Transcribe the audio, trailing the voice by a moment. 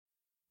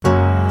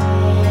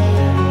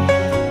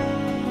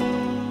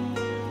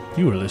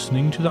You are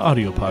listening to the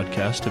audio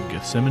podcast of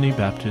Gethsemane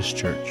Baptist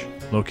Church,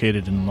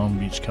 located in Long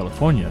Beach,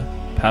 California,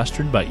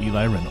 pastored by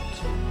Eli Reynolds.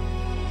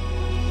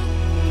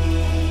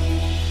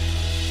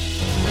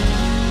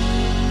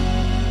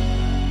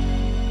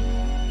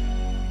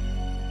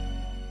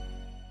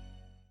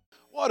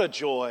 What a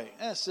joy.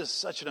 This is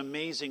such an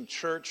amazing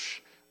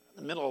church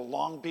in the middle of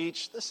Long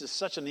Beach. This is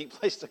such a neat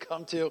place to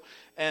come to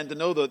and to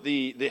know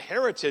the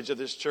heritage of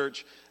this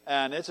church.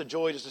 And it's a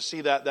joy just to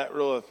see that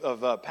row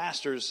of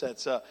pastors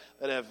that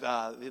have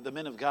the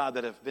men of God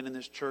that have been in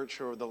this church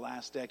over the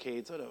last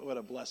decades. What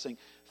a blessing.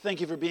 Thank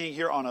you for being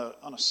here on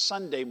a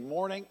Sunday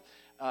morning.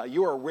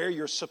 You are where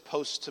you're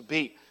supposed to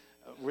be.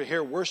 We're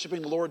here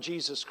worshiping the Lord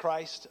Jesus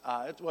Christ.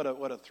 What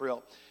a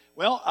thrill.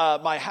 Well,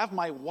 I have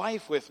my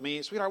wife with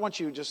me. Sweetheart, why don't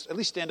you just at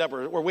least stand up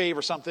or wave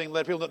or something.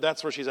 Let people know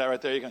that's where she's at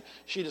right there.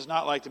 She does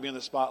not like to be in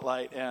the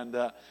spotlight.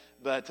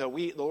 But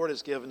the Lord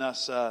has given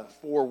us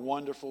 4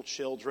 wonderful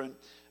children.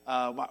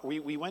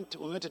 We went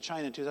to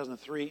China in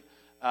 2003.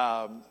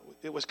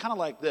 It was kind of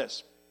like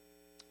this.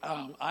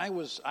 I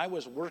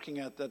was working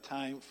at that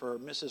time for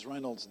Mrs.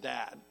 Reynolds'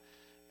 dad.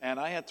 And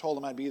I had told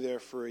him I'd be there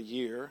for a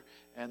year.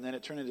 And then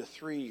it turned into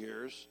 3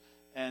 years.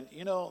 And,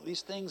 you know,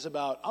 these things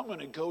about, I'm going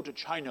to go to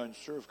China and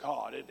serve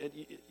God,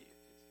 it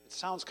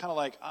sounds kind of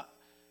like,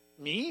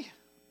 me?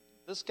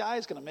 This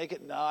guy's going to make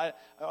it? No, I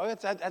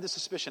had the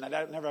suspicion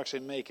I'd never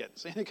actually make it.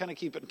 So you kind of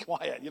keep it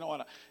quiet. You don't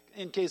want to,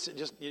 in case it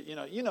just,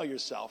 you know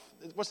yourself.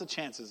 What's the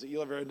chances that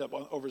you'll ever end up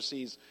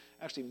overseas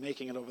actually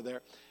making it over there?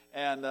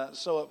 And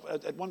so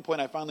at one point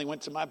I finally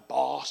went to my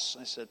boss.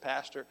 I said,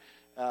 Pastor,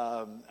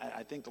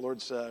 I think the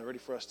Lord's ready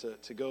for us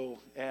to go.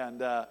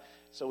 And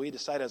so we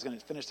decided I was going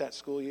to finish that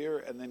school year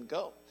and then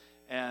go.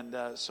 And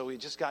so we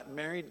just got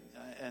married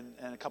and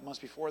a couple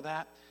months before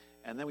that.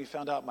 And then we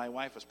found out my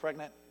wife was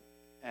pregnant.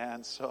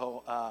 And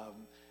so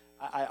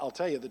I'll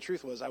tell you, the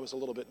truth was I was a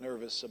little bit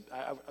nervous.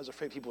 I was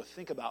afraid people would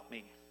think about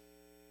me.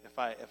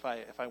 If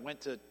I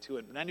went to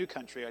a brand new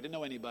country, I didn't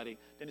know anybody,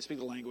 didn't speak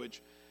the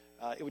language,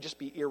 it would just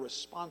be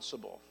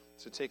irresponsible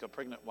to take a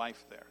pregnant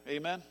wife there.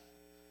 Amen?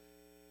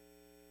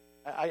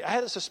 I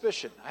had a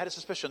suspicion.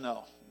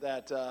 though,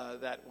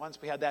 that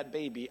once we had that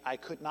baby, I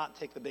could not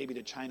take the baby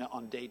to China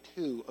on day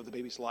 2 of the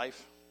baby's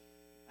life.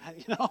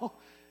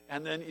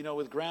 And then,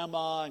 with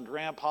grandma and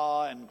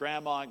grandpa and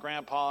grandma and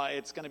grandpa,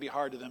 it's going to be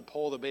hard to then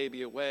pull the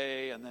baby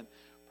away. And then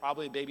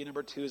probably baby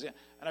number 2 is, and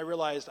I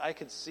realized I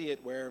could see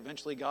it where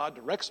eventually God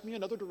directs me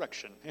another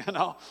direction,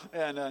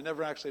 and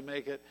never actually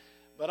make it.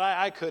 But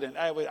I couldn't.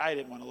 I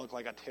didn't want to look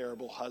like a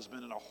terrible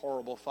husband and a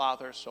horrible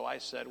father. So I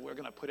said, we're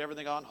going to put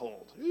everything on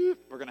hold.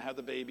 We're going to have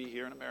the baby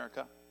here in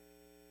America.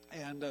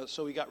 And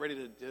so we got ready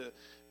to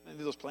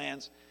do those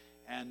plans.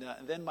 And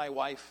then my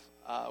wife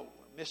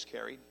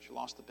miscarried. She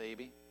lost the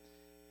baby.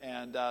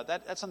 And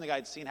that's something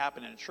I'd seen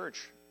happen in a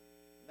church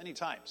many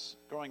times.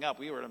 Growing up,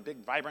 we were in a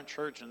big, vibrant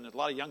church, and there's a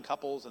lot of young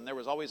couples, and there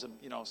was always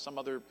some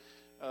other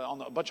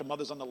a bunch of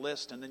mothers on the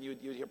list, and then you'd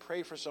hear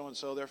pray for so and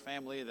so, their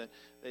family, that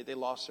they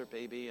lost their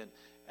baby, and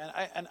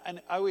I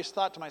always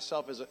thought to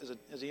myself as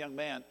a young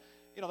man,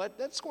 that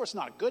of course is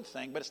not a good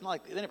thing, but it's not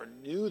like they never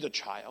knew the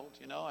child,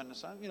 and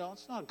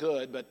it's not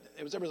good, but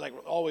it was like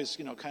always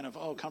kind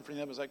of comforting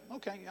them. It was like,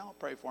 okay, yeah, I'll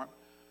pray for him.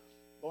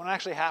 But when it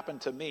actually happened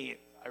to me,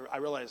 I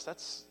realized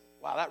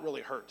that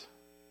really hurt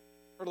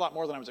a lot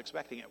more than I was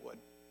expecting it would.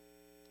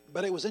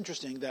 But it was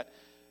interesting that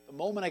the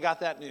moment I got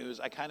that news,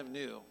 I kind of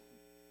knew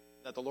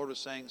that the Lord was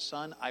saying,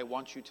 son, I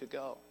want you to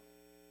go.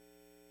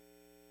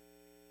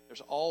 There's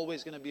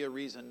always going to be a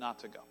reason not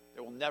to go.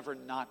 There will never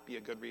not be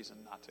a good reason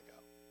not to go.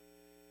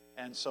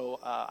 And so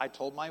I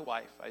told my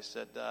wife, I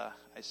said,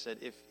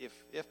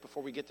 if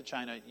before we get to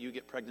China, you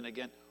get pregnant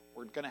again,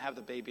 we're going to have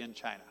the baby in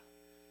China.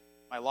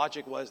 My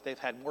logic was they've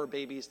had more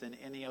babies than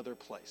any other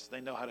place. They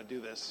know how to do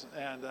this.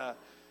 And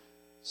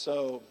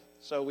so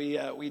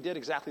we did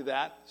exactly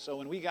that. So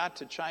when we got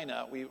to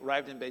China, we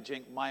arrived in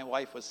Beijing. My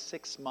wife was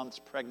 6 months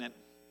pregnant.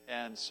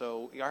 And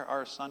so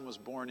our son was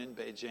born in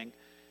Beijing.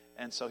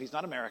 And so he's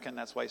not American.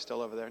 That's why he's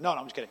still over there. No,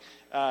 I'm just kidding.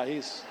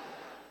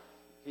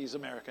 He's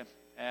American.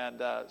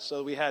 And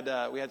so we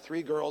had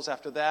 3 girls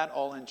after that,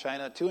 all in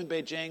China, 2 in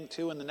Beijing,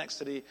 2 in the next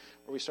city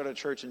where we started a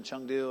church in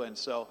Chengdu. And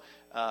so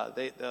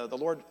the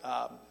Lord,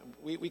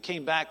 we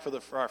came back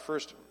for our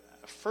first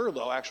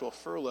actual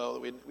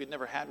furlough. We'd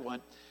never had one,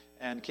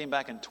 and came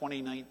back in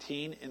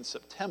 2019 in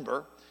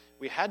September.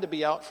 We had to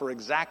be out for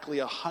exactly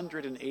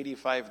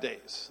 185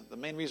 days. The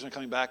main reason we're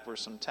coming back were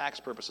some tax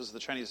purposes. The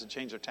Chinese had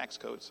changed their tax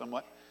code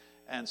somewhat.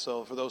 And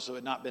so for those who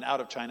had not been out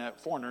of China,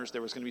 foreigners,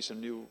 there was going to be some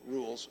new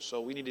rules.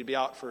 So we needed to be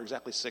out for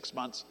exactly 6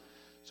 months.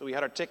 So we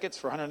had our tickets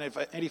for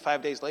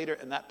 185 days later,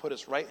 and that put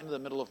us right into the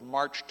middle of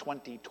March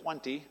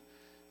 2020.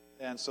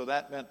 And so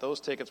that meant those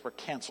tickets were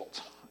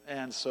canceled.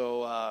 And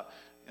so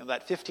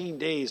that 15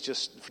 days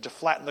just to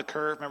flatten the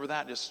curve, remember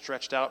that? Just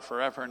stretched out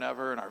forever and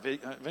ever. And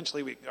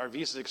eventually our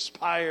visas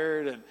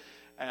expired.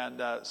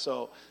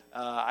 So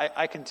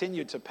I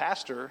continued to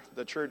pastor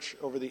the church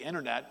over the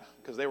internet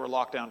because they were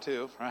locked down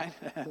too, right?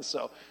 And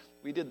so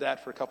we did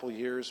that for a couple of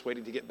years,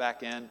 waiting to get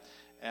back in.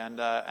 And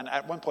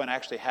at one point, I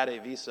actually had a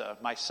visa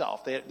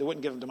myself. They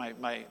wouldn't give them to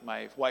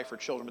my wife or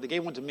children, but they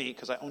gave one to me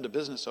because I owned a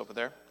business over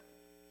there.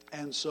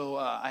 And so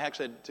I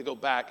actually had to go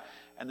back.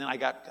 And then I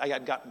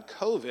had gotten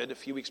COVID a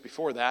few weeks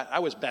before that. I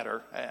was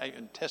better,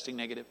 testing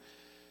negative.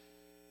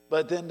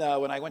 But then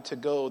when I went to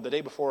go the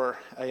day before,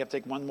 I have to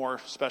take one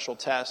more special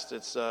test.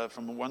 It's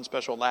from one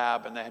special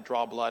lab, and they had to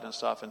draw blood and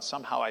stuff. And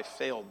somehow I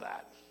failed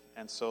that.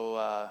 And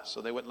so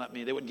they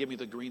wouldn't give me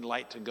the green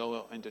light to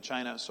go into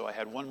China. So I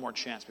had one more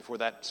chance before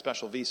that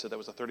special visa. That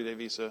was a 30-day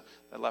visa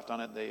that left on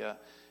it.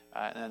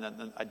 And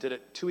then I did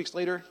it 2 weeks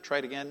later,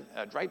 tried again,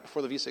 right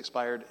before the visa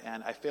expired,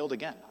 and I failed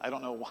again. I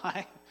don't know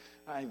why.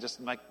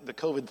 The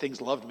COVID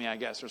things loved me, I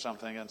guess, or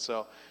something. And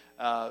so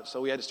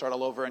we had to start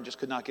all over and just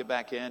could not get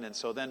back in. And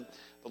so then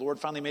the Lord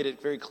finally made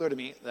it very clear to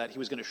me that he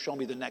was going to show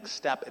me the next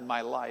step in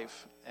my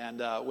life.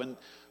 And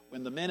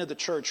when the men of the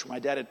church, my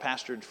dad had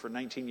pastored for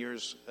 19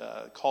 years,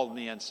 called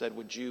me and said,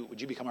 would you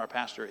become our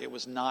pastor? It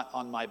was not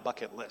on my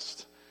bucket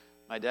list.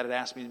 My dad had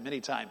asked me many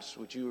times,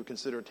 would you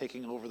consider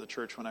taking over the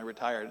church when I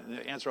retired? And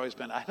the answer always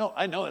been,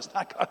 I know it's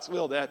not God's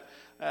will, Dad.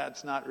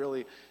 It's not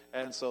really.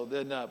 And so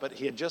then, but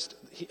he had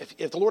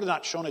if the Lord had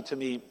not shown it to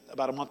me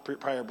about a month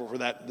prior before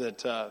that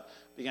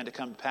began to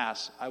come to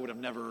pass, it would have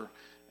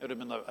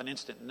been an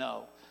instant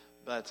no.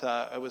 But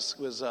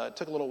it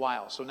took a little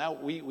while. So now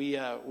we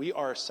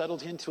are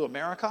settled into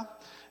America,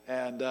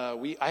 and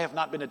I have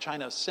not been to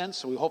China since,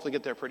 so we hopefully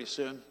get there pretty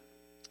soon.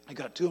 I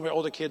got two of my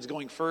older kids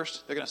going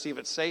first. They're going to see if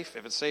it's safe.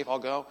 If it's safe, I'll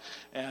go,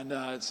 and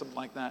it's something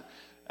like that.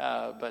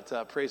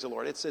 But praise the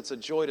Lord. It's a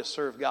joy to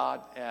serve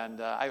God,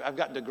 and I've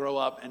gotten to grow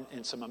up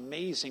in some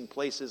amazing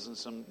places and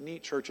some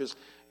neat churches.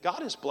 God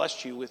has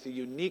blessed you with a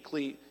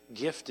uniquely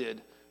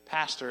gifted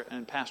pastor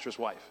and pastor's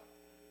wife.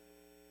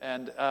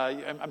 And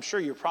I'm sure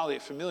you're probably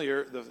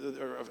familiar,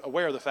 or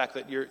aware of the fact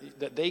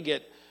that they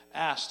get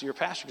asked, your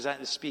pastor gets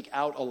asked to speak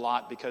out a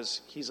lot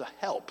because he's a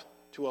help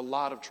to a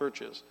lot of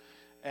churches.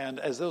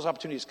 And as those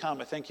opportunities come,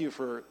 I thank you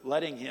for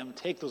letting him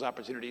take those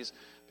opportunities,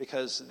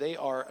 because they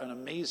are an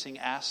amazing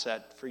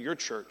asset for your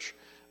church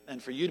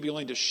and for you to be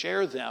willing to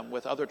share them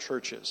with other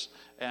churches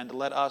and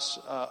let us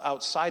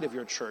outside of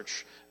your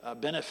church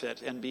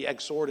benefit and be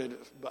exhorted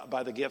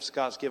by the gifts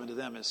God's given to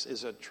them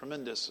is a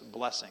tremendous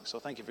blessing. So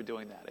thank you for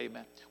doing that.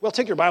 Amen. Well,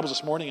 take your Bibles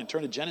this morning and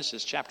turn to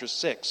Genesis chapter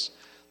 6,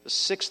 the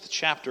 6th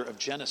chapter of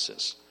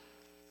Genesis.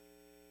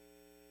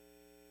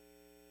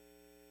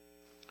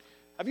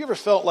 Have you ever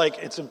felt like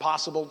it's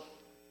impossible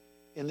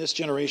in this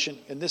generation,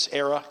 in this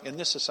era, in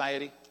this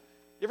society?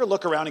 You ever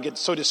look around and get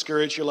so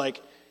discouraged, you're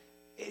like,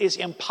 it is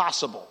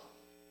impossible.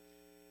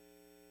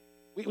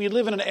 We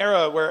live in an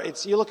era where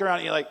you look around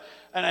and you're like,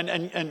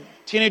 and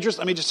teenagers,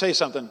 let me just say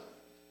something.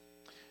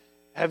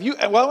 Let me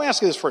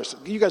ask you this first.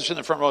 You guys are sitting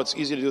in the front row, it's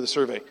easy to do the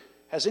survey.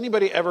 Have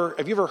you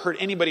ever heard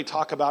anybody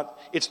talk about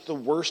it's the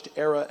worst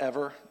era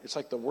ever? It's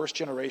like the worst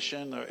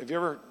generation.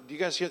 Do you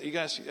guys,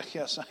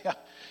 yes, yeah.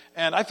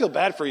 And I feel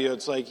bad for you.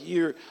 It's like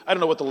I don't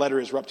know what the letter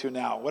is we're up to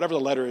now. Whatever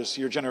the letter is,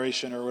 your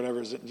generation or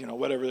whatever is,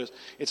 whatever it is.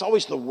 It's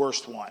always the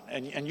worst one.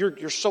 And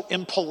you're so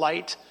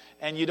impolite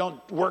and you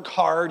don't work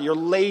hard. You're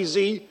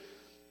lazy.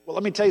 Well,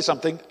 let me tell you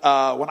something.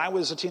 When I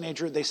was a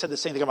teenager, they said the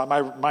same thing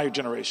about my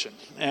generation.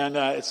 And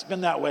it's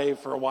been that way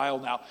for a while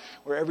now,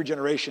 where every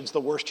generation's the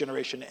worst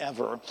generation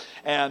ever.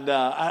 And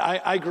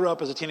I grew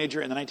up as a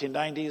teenager in the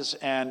 1990s,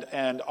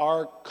 and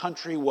our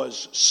country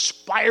was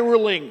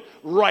spiraling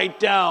right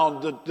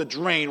down the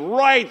drain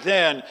right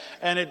then.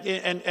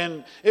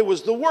 And it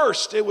was the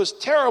worst. It was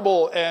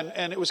terrible,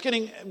 and it was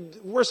getting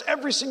worse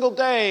every single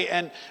day.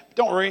 And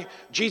don't worry,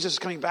 Jesus is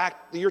coming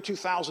back. The year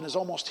 2000 is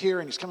almost here,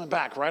 and he's coming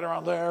back right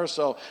around there.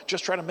 So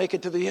just try to make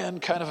it to the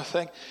end, kind of a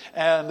thing.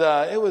 And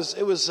it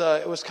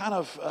was kind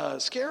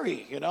of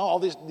scary, all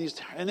these.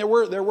 And there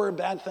were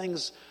bad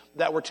things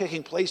that were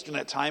taking place during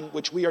that time,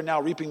 which we are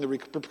now reaping the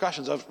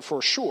repercussions of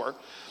for sure.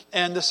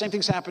 And the same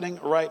thing's happening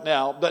right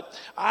now. But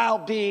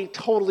I'll be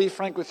totally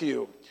frank with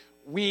you.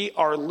 We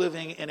are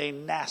living in a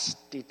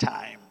nasty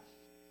time,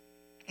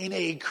 in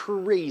a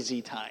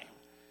crazy time,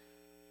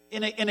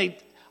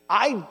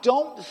 I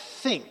don't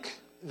think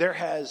there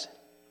has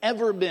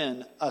ever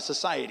been a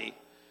society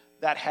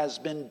that has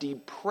been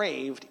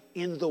depraved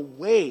in the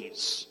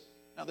ways.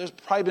 Now, there's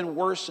probably been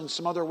worse in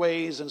some other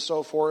ways and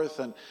so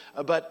forth,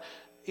 but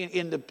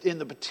in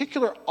the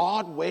particular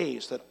odd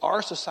ways that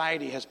our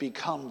society has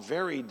become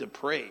very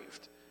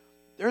depraved,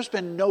 there's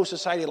been no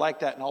society like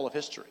that in all of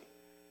history.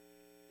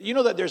 You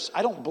know that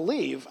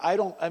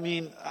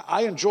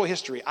I enjoy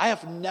history. I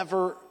have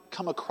never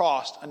come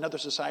across another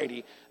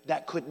society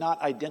that could not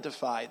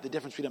identify the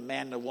difference between a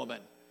man and a woman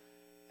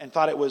and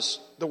thought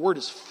the word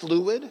is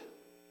fluid.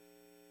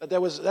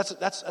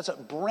 That's a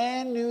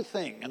brand new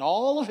thing in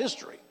all of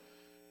history.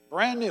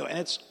 Brand new. And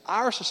it's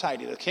our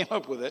society that came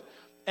up with it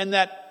and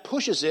that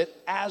pushes it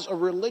as a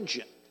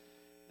religion.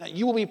 Now,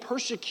 you will be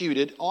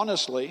persecuted,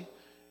 honestly,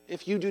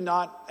 if you do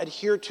not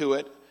adhere to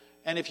it.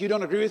 And if you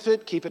don't agree with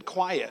it, keep it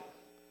quiet.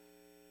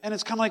 And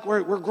it's kind of like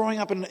we're growing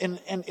up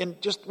in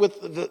just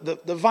with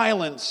the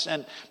violence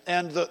and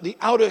the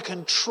out of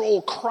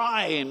control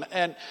crime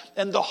and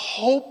the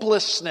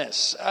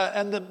hopelessness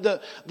and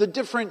the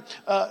different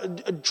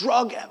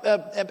drug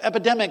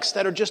epidemics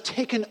that are just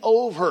taken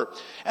over.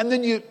 And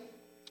then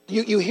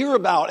you hear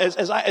about,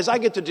 as I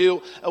get to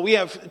do, we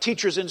have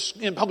teachers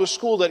in public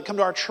school that come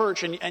to our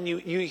church, and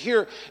you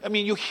hear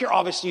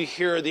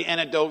the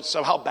anecdotes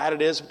of how bad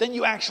it is, but then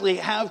you actually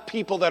have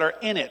people that are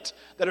in it,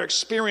 that are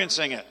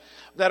experiencing it,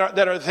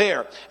 that are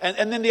there.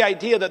 And then the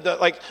idea that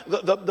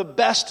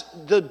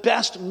the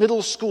best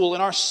middle school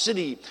in our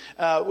city,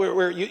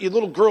 where your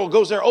little girl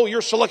goes there, oh,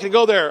 you're selected to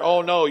go there.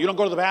 Oh no, you don't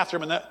go to the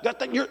bathroom, and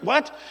that you're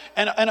what?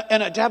 And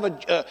to have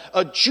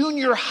a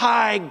junior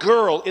high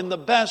girl in the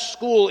best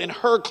school in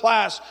her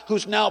class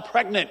who's now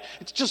pregnant.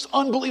 It's just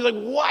unbelievable.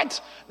 Like,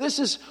 what?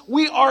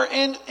 We are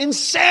in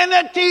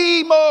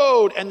insanity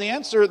mode. And the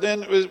answer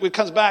then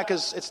comes back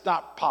as it's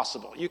not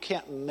possible. You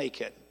can't make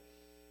it.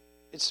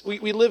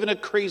 We live in a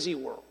crazy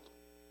world.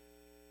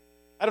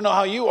 I don't know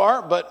how you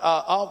are, but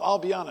I'll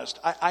be honest.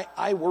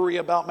 I worry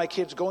about my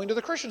kids going to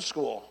the Christian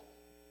school.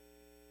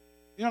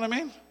 You know what I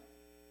mean?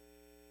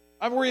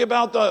 I worry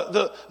about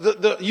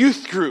the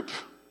youth group.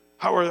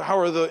 How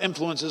are the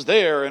influences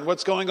there, and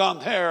what's going on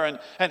there?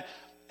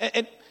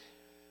 And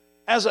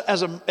as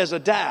a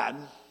dad,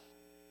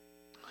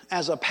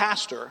 as a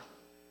pastor,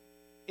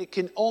 it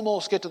can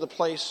almost get to the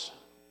place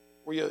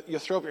where you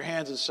throw up your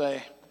hands and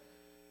say,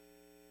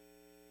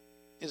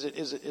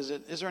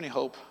 Is there any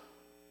hope?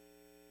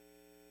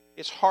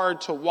 It's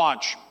hard to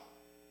watch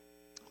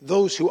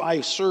those who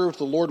I served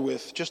the Lord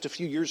with just a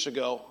few years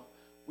ago.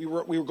 We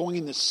were going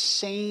in the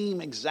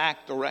same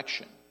exact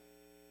direction.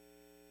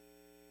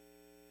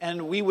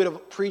 And we would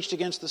have preached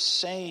against the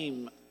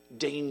same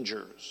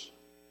dangers.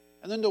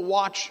 And then to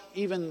watch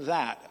even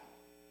that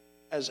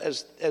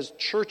as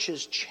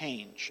churches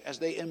change, as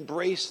they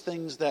embrace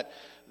things that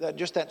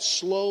just that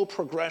slow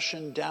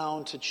progression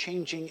down to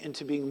changing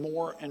into being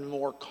more and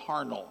more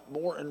carnal,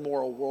 more and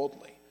more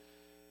worldly.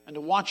 And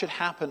to watch it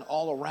happen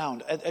all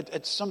around.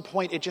 At some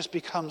point, it just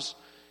becomes,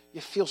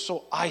 you feel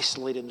so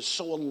isolated and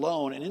so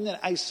alone. And in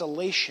that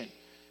isolation,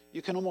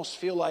 you can almost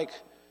feel like,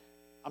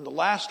 I'm the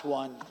last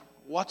one.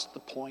 What's the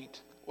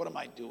point? What am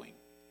I doing?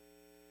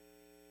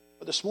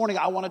 But this morning,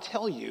 I want to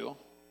tell you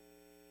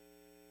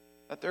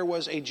that there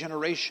was a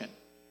generation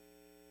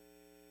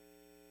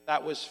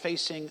that was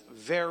facing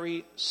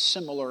very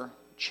similar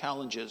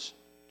challenges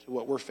to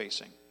what we're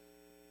facing,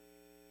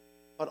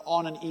 but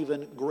on an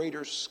even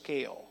greater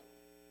scale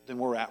than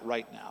we're at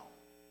right now.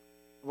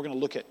 We're going to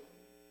look at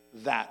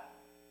that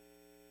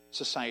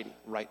society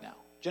right now.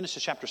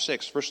 Genesis chapter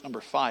 6, verse number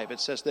 5,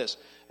 it says this,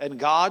 "And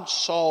God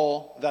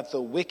saw that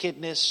the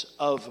wickedness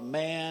of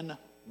man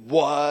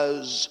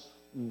was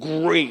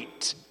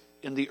great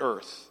in the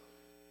earth."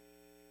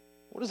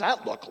 What does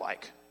that look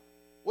like?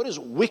 What is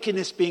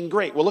wickedness being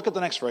great? Well, look at the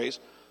next phrase.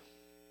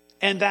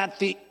 And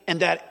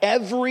that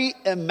every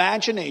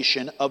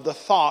imagination of the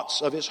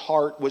thoughts of his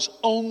heart was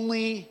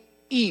only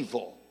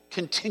evil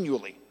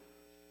continually.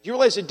 Do you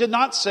realize it did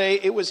not say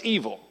it was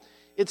evil?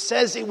 It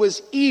says it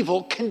was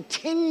evil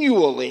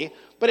continually,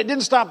 but it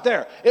didn't stop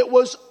there. It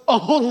was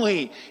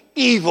only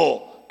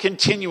evil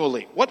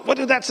continually. What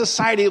did that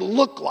society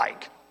look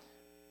like?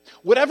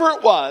 Whatever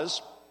it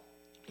was,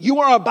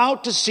 you are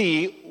about to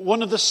see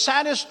one of the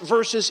saddest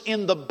verses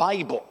in the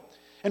Bible.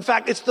 In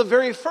fact, it's the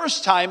very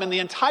first time in the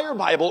entire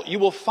Bible you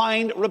will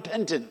find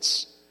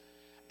repentance.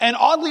 And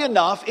oddly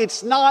enough,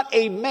 it's not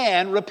a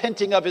man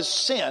repenting of his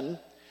sin.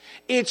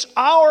 It's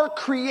our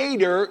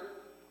Creator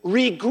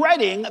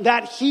regretting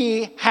that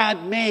he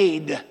had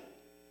made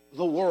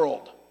the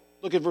world.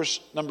 Look at verse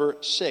number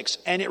 6.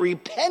 "And it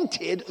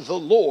repented the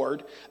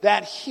Lord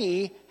that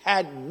he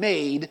had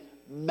made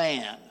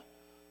man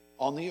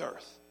on the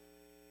earth.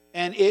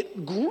 And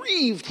it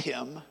grieved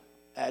him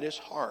at his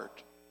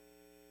heart.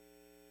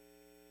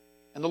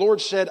 And the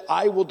Lord said,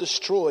 I will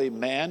destroy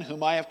man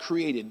whom I have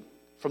created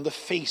from the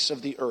face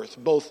of the earth,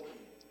 both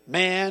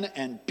man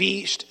and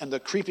beast and the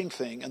creeping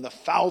thing and the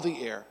fowl of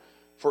the air,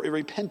 for it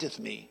repenteth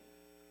me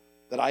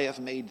that I have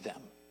made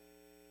them.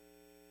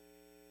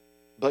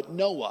 But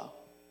Noah,"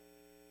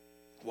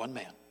 one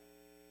man,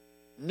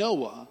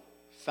 "Noah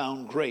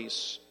found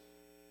grace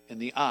in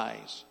the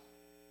eyes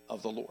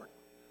of the Lord."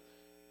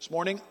 This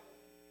morning,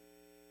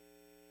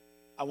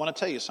 I want to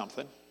tell you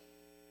something.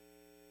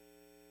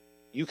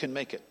 You can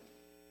make it.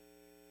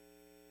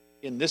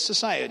 In this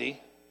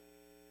society,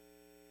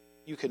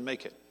 you can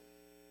make it.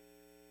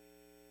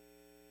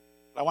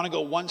 But I want to go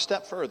one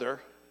step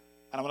further,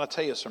 and I want to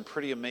tell you some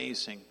pretty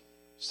amazing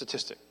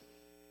statistic.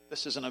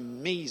 This is an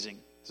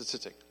amazing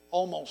statistic,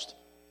 almost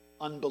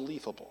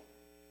unbelievable.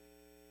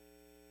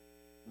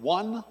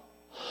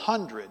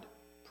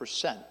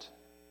 100%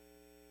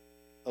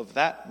 of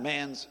that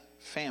man's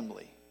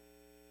family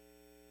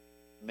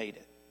made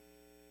it.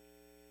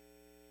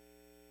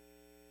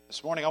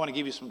 This morning, I want to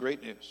give you some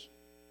great news.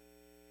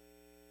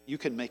 You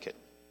can make it.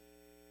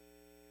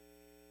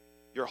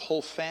 Your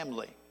whole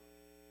family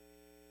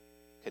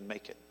can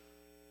make it.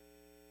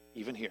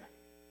 Even here.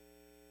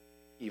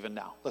 even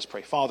now. Let's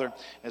pray. Father,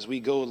 as we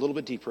go a little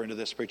bit deeper into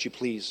this, pray that you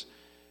please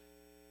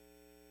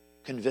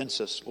convince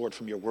us, Lord,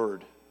 from your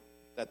word,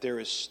 that there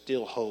is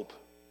still hope,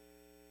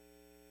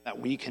 that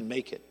we can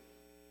make it,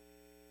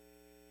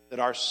 that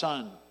our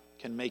son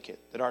can make it,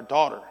 that our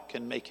daughter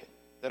can make it,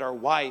 that our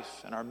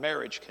wife and our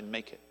marriage can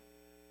make it.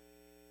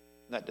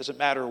 And that doesn't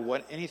matter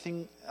what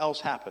anything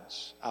else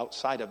happens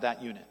outside of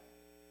that unit.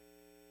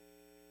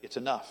 It's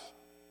enough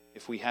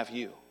if we have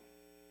you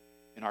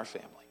in our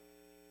family.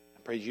 I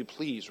pray you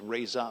please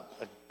raise up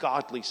a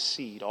godly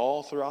seed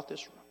all throughout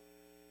this room.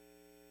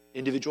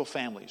 Individual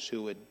families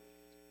who would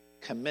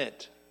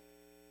commit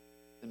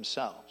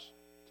themselves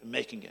to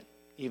making it,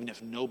 even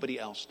if nobody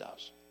else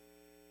does.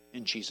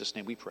 In Jesus'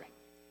 name we pray.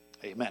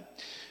 Amen.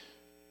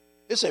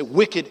 This is a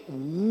wicked,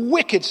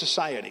 wicked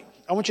society.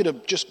 I want you to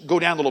just go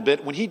down a little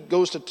bit. When he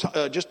goes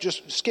to,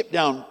 just skip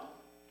down,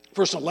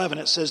 verse 11,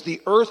 it says,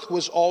 the earth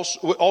was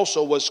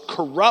also was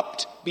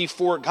corrupt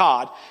before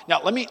God.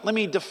 Now, let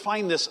me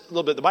define this a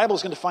little bit. The Bible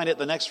is going to define it in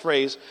the next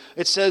phrase.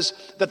 It says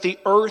that the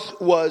earth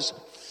was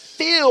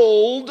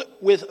filled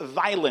with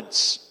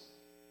violence.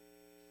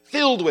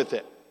 Filled with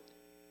it.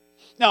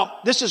 Now,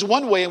 this is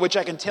one way in which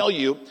I can tell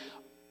you,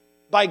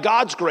 by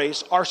God's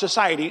grace, our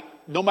society,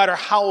 no matter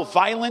how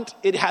violent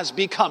it has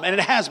become, and it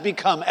has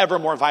become ever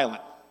more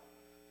violent,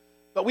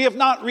 but we have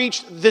not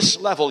reached this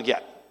level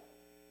yet.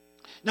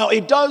 Now,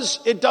 it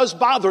does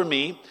bother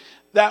me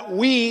that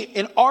we,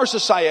 in our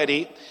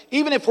society,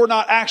 even if we're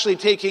not actually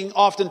taking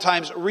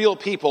oftentimes real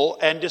people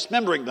and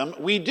dismembering them,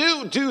 we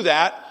do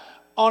that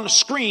on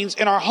screens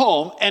in our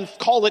home and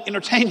call it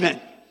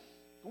entertainment.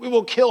 We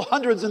will kill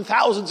hundreds and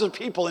thousands of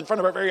people in front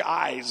of our very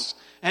eyes,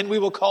 and we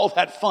will call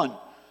that fun.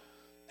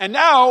 And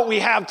now we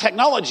have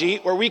technology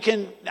where we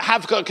can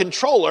have a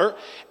controller.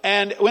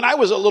 And when I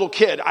was a little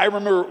kid, I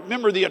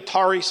remember the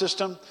Atari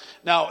system.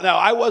 Now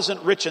I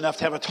wasn't rich enough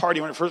to have Atari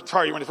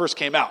when it first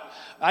came out.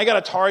 I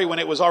got Atari when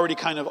it was already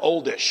kind of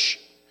oldish.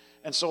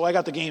 And so I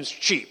got the games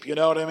cheap, you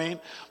know what I mean?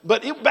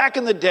 But back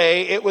in the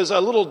day, it was a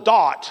little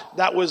dot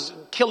that was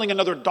killing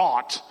another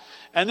dot.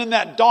 And then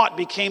that dot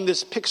became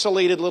this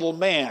pixelated little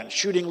man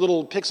shooting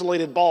little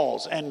pixelated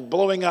balls and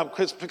blowing up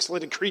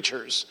pixelated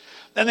creatures.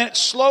 And then it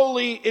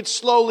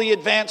slowly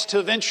advanced to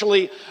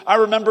eventually, I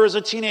remember as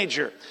a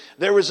teenager,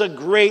 there was a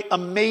great,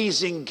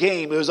 amazing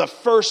game. It was a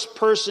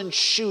first-person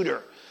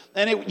shooter.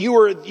 And you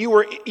were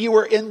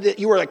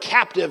a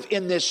captive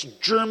in this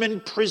German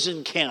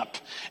prison camp.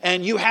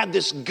 And you had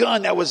this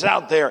gun that was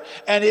out there.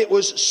 And it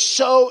was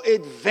so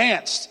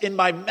advanced, in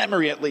my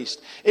memory at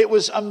least. It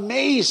was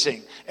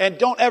amazing. And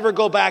don't ever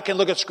go back and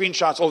look at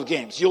screenshots of old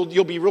games. You'll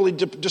be really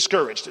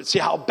discouraged to see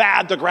how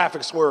bad the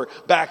graphics were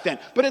back then.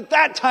 But at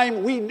that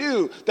time, we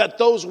knew that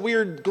those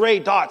weird gray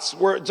dots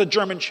were the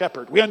German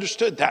Shepherd. We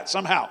understood that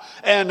somehow.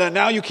 And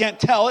now you can't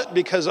tell it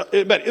because,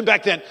 but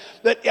back then,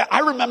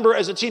 I remember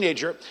as a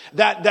teenager,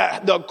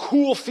 that the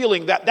cool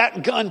feeling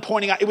that gun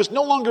pointing out, it was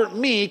no longer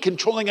me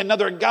controlling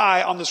another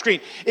guy on the screen.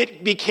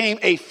 It became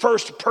a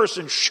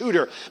first-person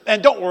shooter.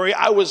 And don't worry,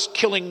 I was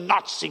killing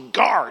Nazi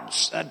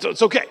guards.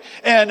 It's okay.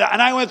 And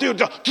I went through,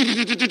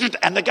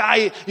 and the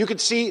guy, you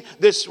could see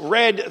this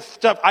red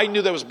stuff. I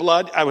knew there was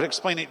blood. I would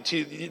explain it to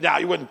you now.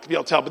 You wouldn't be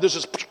able to tell, but this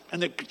is,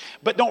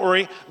 but don't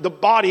worry, the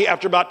body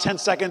after about 10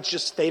 seconds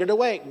just faded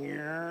away.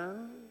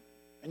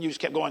 And you just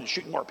kept going and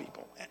shooting more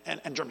people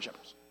and German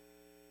Shepherds.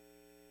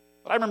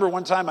 But I remember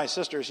one time my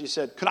sister, she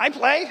said, "Can I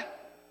play?"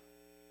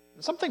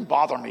 And something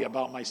bothered me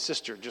about my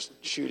sister just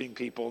shooting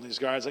people. And these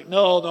guys like,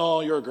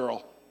 no, you're a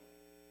girl.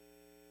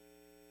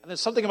 And then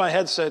something in my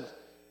head said,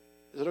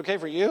 "Is it okay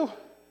for you?" And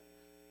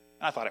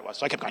I thought it was.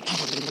 So I kept going,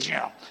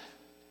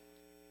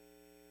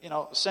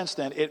 since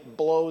then, it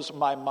blows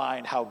my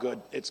mind how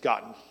good it's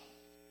gotten.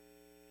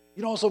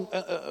 You know,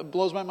 also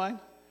blows my mind?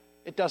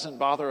 It doesn't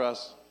bother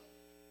us.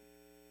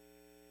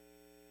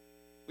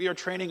 We are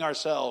training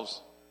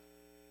ourselves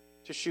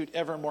to shoot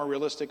ever more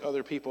realistic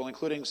other people,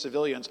 including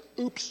civilians.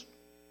 Oops.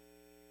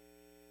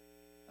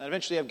 And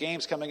eventually you have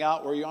games coming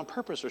out where you on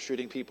purpose are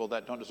shooting people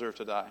that don't deserve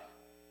to die.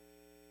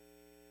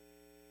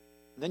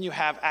 And then you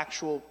have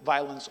actual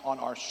violence on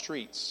our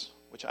streets,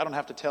 which I don't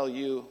have to tell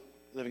you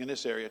living in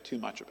this area too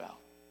much about.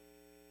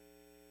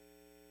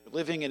 We're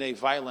living in a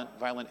violent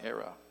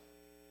era.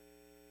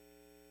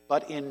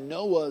 But in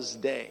Noah's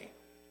day,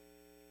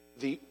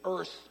 the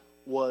earth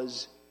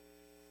was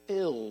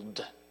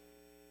filled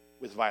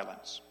with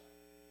violence.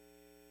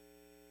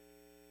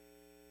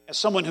 As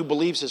someone who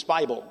believes his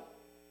Bible,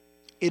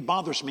 it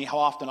bothers me how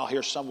often I'll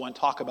hear someone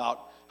talk about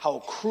how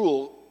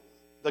cruel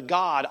the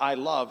God I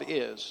love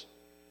is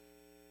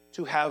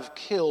to have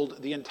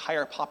killed the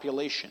entire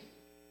population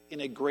in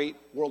a great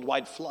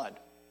worldwide flood.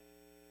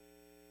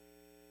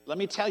 Let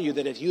me tell you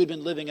that if you had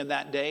been living in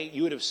that day,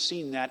 you would have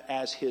seen that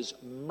as his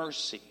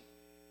mercy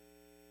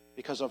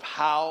because of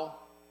how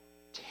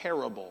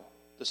terrible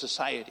the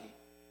society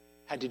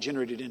had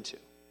degenerated into.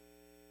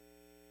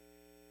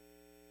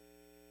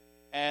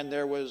 And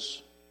there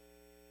was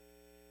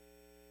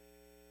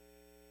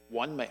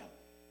one man.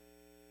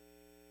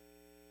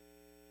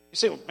 You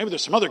say, well, maybe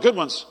there's some other good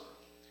ones.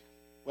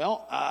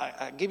 Well,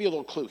 I'll give you a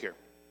little clue here.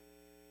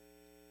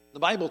 The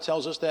Bible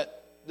tells us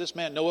that this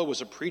man Noah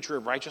was a preacher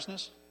of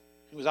righteousness.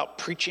 He was out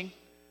preaching,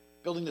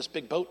 building this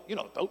big boat. You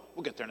know the boat.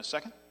 We'll get there in a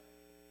second.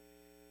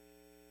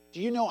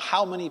 Do you know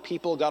how many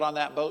people got on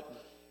that boat?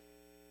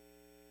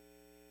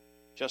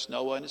 Just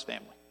Noah and his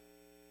family.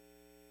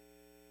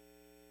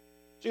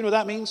 Do you know what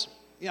that means?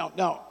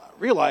 Now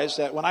realize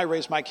that when I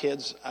raise my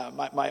kids,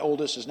 my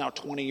oldest is now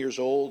 20 years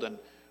old, and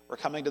we're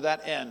coming to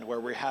that end where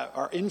we have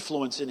our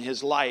influence in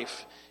his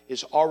life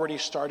is already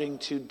starting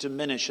to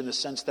diminish, in the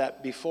sense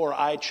that before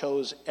I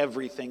chose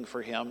everything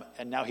for him,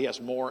 and now he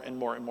has more and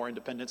more and more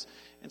independence.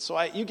 And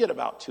so you get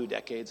about 2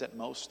 decades at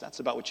most. That's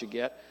about what you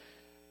get.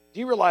 Do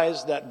you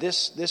realize that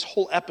this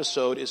whole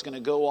episode is going to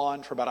go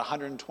on for about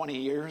 120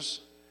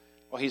 years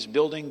while he's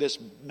building this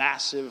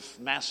massive,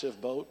 massive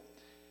boat?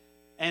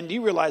 And do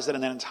you realize that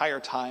in that entire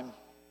time,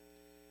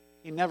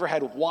 he never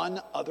had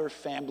one other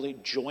family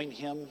join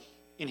him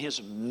in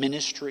his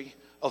ministry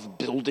of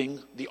building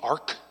the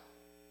ark?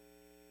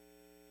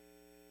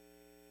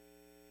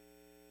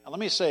 Now let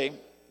me say,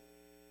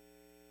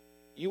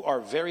 you are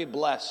very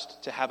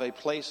blessed to have a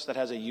place that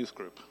has a youth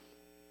group.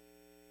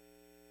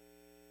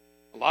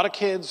 A lot of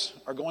kids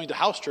are going to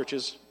house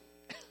churches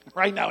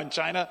right now in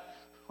China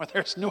where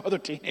there's no other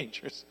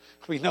teenagers.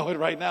 We know it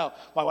right now.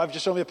 My wife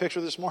just showed me a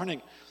picture this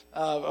morning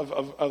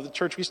of the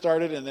church we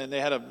started, and then they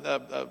had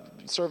a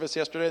service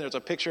yesterday, and there's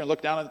a picture, and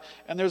look down,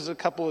 and there's a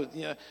couple, but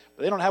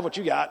they don't have what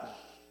you got.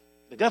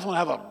 They definitely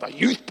have a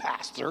youth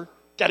pastor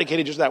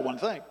dedicated just to that one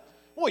thing.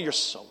 Boy, you're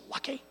so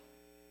lucky.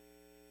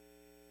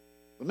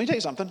 Let me tell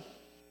you something.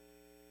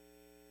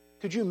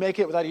 Could you make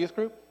it without a youth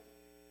group?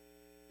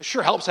 It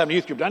sure helps having a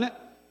youth group, doesn't it?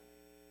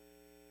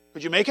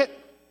 Could you make it?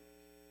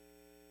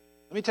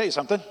 Let me tell you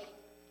something.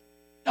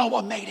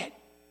 Noah made it.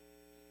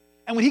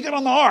 And when he got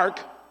on the ark,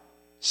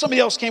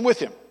 somebody else came with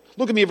him.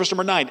 Look at me at verse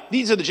number 9.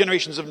 These are the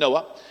generations of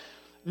Noah.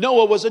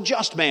 Noah was a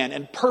just man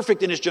and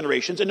perfect in his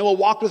generations, and Noah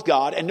walked with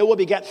God, and Noah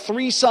begat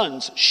 3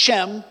 sons,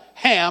 Shem,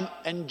 Ham,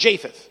 and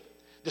Japheth.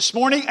 This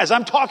morning, as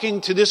I'm talking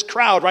to this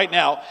crowd right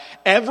now,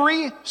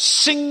 every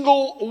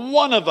single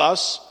one of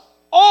us,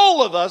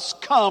 all of us,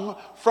 come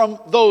from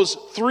those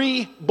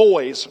 3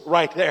 boys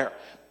right there.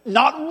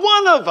 Not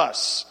one of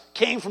us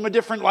came from a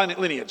different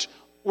lineage.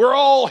 We're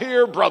all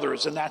here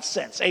brothers in that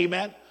sense.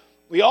 Amen.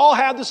 We all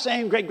had the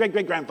same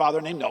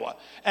great-great-great-grandfather named Noah.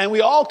 And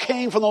we all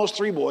came from those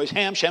 3 boys,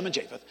 Ham, Shem, and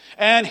Japheth.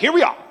 And here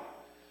we are.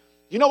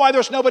 You know why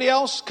there's nobody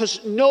else?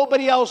 Because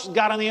nobody else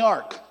got on the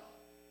ark.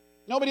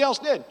 Nobody else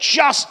did.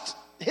 Just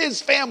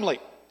his family.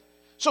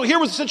 So here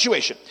was the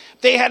situation.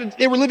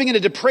 They were living in a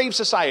depraved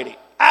society.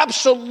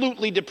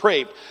 Absolutely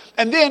depraved.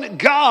 And then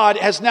God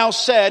has now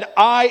said,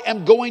 I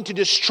am going to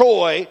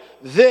destroy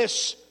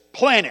this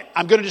planet.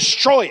 I'm going to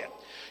destroy it.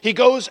 He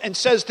goes and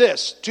says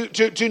this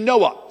to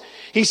Noah.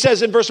 He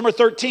says in verse number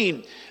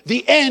 13,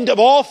 the end of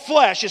all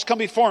flesh is come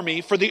before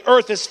me, for the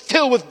earth is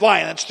filled with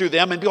violence through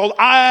them, and behold,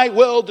 I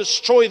will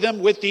destroy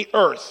them with the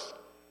earth.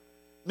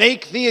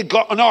 Make thee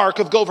an ark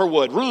of gopher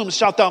wood. Rooms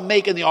shalt thou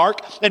make in the ark,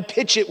 and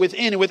pitch it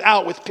within and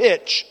without with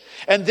pitch.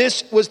 And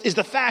this is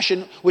the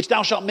fashion which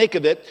thou shalt make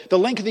of it. The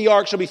length of the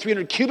ark shall be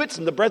 300 cubits,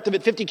 and the breadth of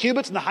it 50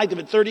 cubits, and the height of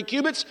it 30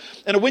 cubits.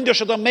 And a window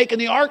shalt thou make in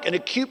the ark, and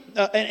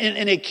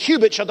a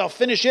cubit shalt thou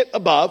finish it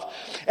above.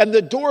 And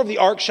the door of the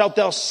ark shalt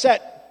thou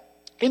set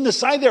in the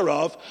side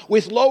thereof,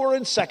 with lower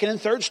and second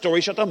and third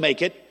story shalt thou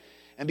make it.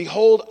 And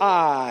behold,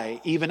 I,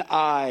 even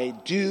I,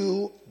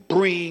 do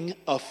bring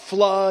a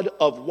flood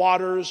of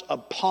waters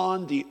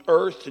upon the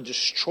earth to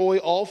destroy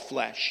all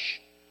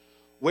flesh,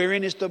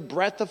 wherein is the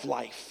breath of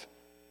life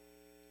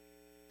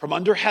from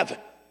under heaven,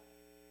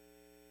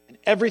 and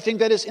everything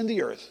that is in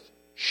the earth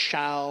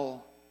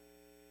shall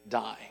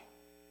die.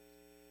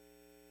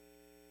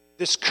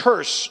 This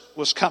curse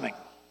was coming.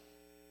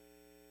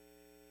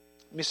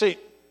 Let me see.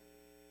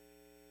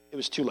 It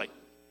was too late.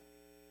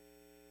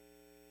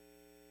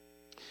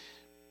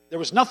 There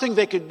was nothing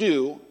they could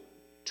do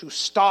to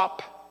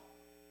stop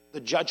the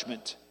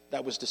judgment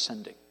that was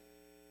descending.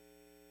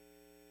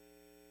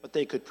 But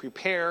they could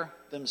prepare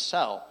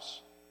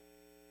themselves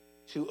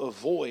to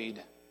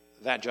avoid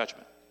that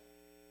judgment.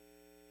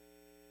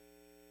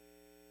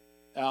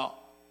 Now,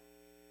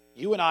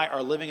 you and I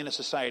are living in a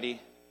society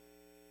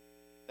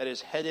that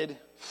is headed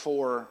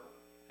for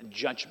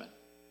judgment.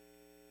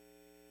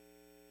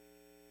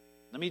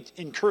 Let me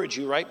encourage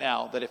you right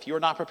now that if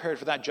you're not prepared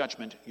for that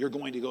judgment, you're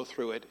going to go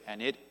through it,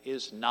 and it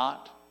is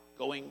not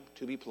going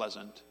to be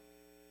pleasant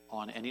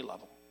on any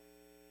level.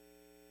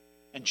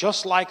 And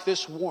just like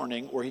this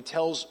warning where he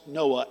tells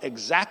Noah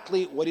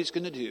exactly what he's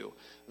going to do,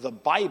 the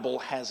Bible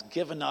has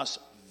given us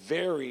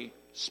very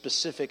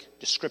specific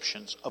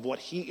descriptions of what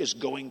he is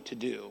going to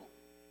do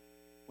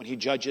when he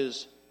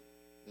judges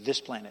this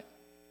planet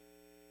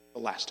the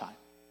last time.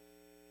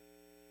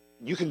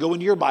 You can go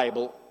into your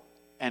Bible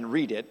and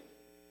read it.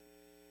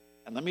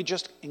 And let me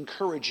just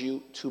encourage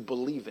you to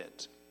believe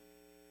it.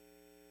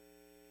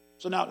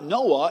 So now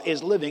Noah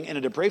is living in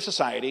a depraved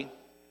society,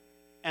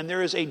 and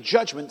there is a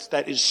judgment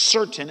that is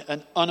certain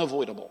and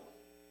unavoidable.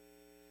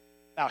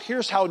 Now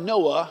here's how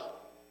Noah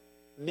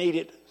made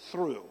it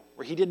through.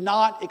 where he did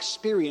not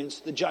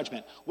experience the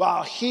judgment.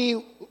 While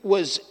he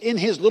was in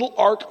his little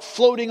ark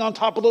floating on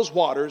top of those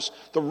waters,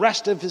 the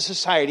rest of his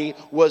society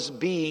was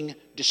being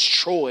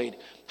destroyed.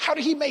 How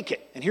did he make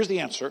it? And here's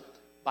the answer: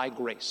 by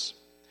grace.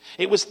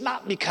 It was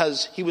not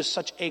because he was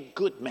such a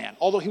good man,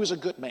 although he was a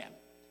good man.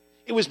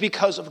 It was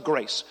because of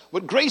grace.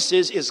 What grace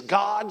is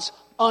God's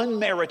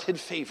unmerited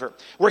favor,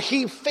 where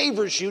he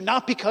favors you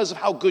not because of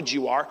how good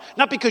you are,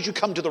 not because you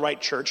come to the right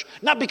church,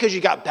 not because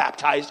you got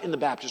baptized in the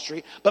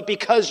baptistry, but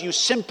because you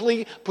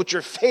simply put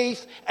your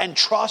faith and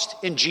trust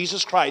in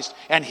Jesus Christ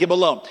and him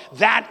alone.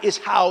 That is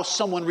how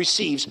someone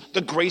receives the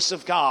grace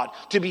of God,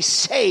 to be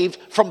saved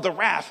from the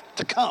wrath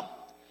to come.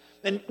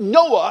 And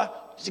Noah,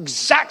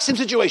 exact same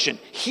situation.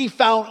 He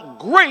found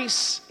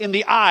grace in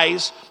the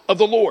eyes of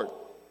the Lord.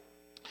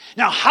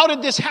 Now, how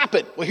did this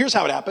happen? Well, here's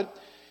how it happened.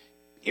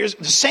 Here's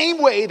the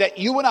same way that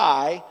you and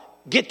I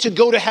get to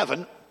go to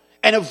heaven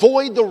and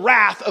avoid the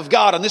wrath of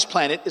God on this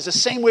planet is the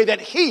same way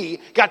that he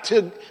got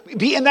to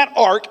be in that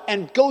ark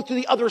and go to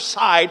the other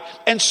side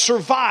and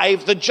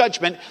survive the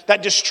judgment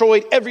that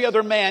destroyed every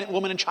other man,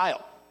 woman, and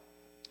child.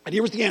 And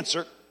here was the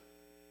answer.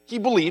 He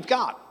believed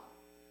God.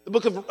 The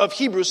book of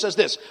Hebrews says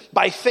this: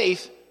 by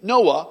faith,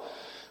 Noah,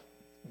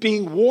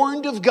 being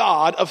warned of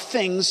God of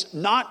things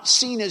not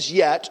seen as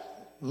yet,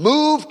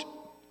 moved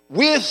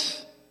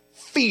with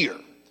fear,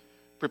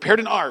 prepared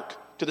an ark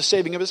to the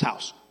saving of his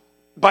house,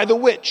 by the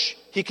which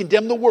he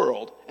condemned the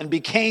world and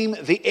became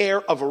the heir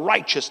of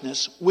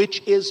righteousness,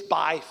 which is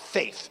by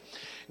faith.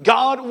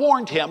 God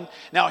warned him.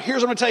 Now,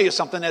 here's what I'm going to tell you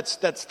something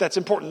that's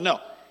important to know.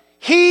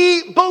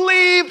 He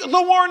believed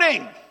the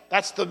warning.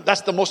 That's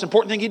the most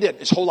important thing he did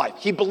his whole life.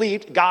 He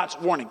believed God's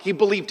warning. He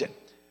believed it.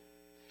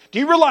 Do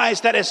you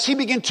realize that as he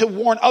began to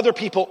warn other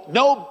people,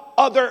 no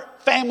other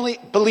family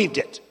believed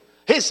it?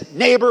 His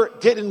neighbor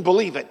didn't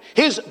believe it.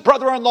 His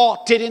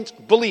brother-in-law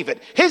didn't believe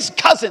it. His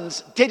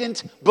cousins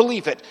didn't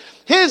believe it.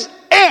 His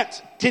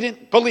aunt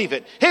didn't believe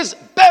it. His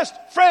best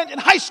friend in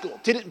high school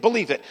didn't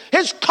believe it.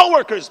 His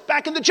coworkers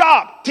back in the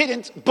job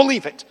didn't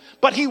believe it.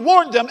 But he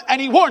warned them and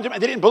he warned them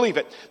and they didn't believe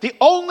it. The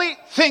only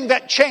thing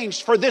that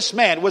changed for this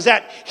man was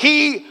that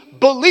he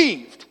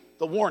believed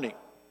the warning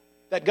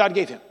that God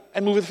gave him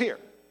and moved with fear.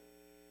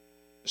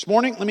 This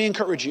morning, let me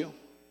encourage you.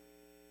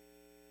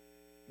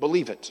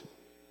 Believe it.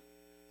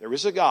 There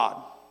is a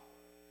God.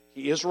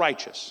 He is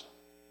righteous.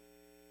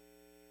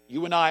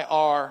 You and I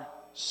are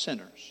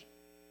sinners.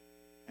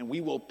 And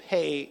we will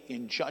pay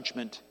in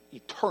judgment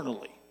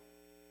eternally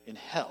in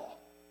hell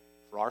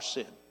for our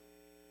sin,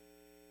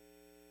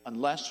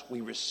 unless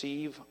we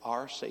receive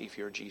our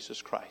Savior,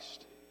 Jesus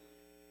Christ.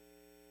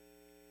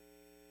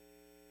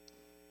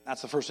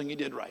 That's the first thing he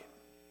did right.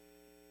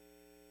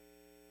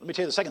 Let me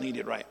tell you the second thing he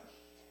did right.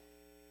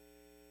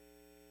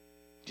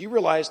 Do you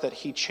realize that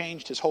he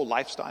changed his whole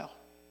lifestyle?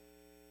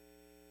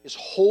 His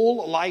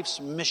whole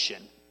life's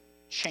mission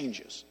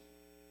changes.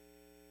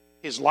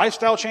 His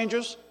lifestyle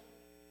changes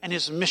and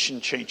his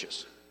mission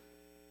changes.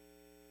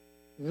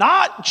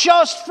 Not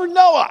just for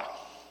Noah,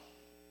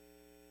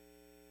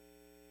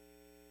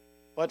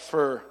 but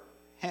for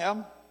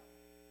Ham,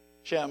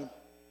 Shem,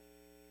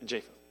 and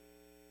Japheth.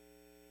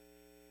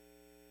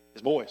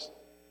 His boys.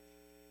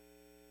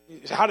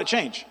 How did it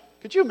change?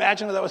 Could you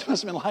imagine what that must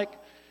have been like?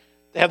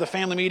 They have the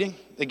family meeting.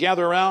 They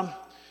gather around.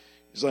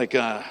 He's like,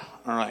 all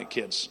right,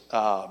 kids.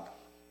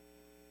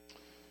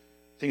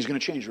 Things are going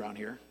to change around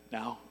here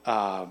now.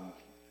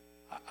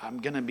 I'm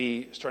going to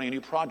be starting a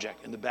new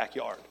project in the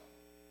backyard.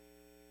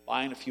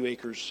 Buying a few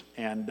acres.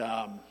 And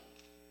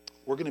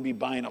we're going to be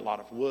buying a lot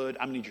of wood.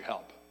 I'm going to need your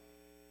help.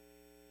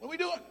 What are we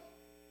doing?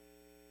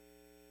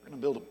 We're going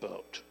to build a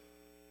boat.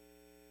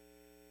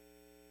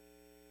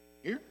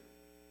 Here?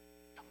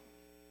 Yeah.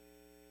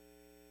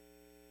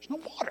 There's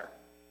no water.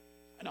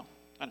 I know.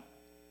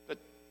 But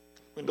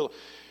we're going to build.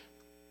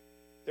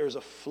 There's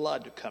a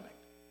flood coming.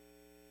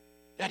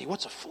 Daddy,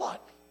 what's a flood?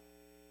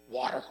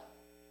 Water.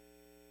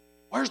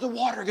 Where's the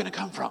water going to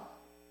come from?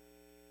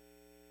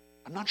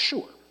 I'm not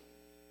sure.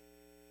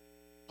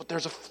 But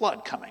there's a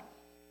flood coming.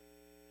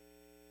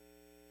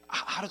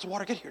 How does the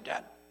water get here,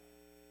 Dad?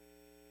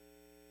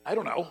 I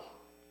don't know.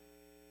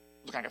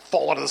 It's going to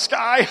fall out of the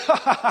sky.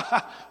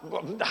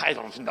 I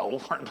don't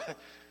know.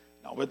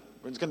 No, but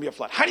there's going to be a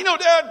flood. How do you know,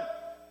 Dad?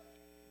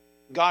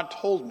 God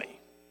told me.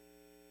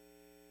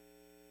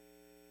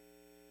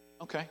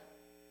 Okay.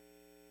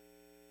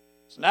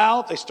 So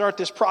now they start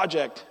this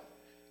project.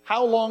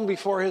 How long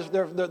before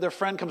their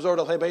friend comes over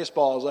to play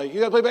baseball? He's like,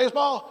 you got to play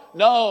baseball?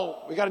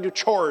 No, we got to do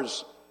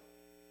chores.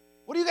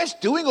 What are you guys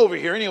doing over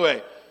here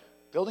anyway?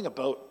 Building a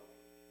boat.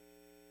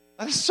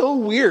 That is so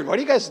weird. Why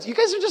do you guys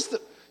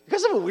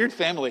have a weird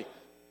family.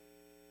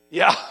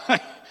 Yeah, I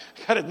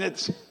got to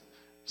admit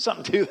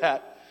something to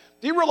that.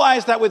 Do you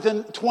realize that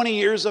within 20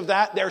 years of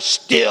that, they're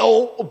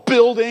still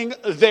building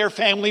their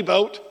family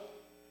boat?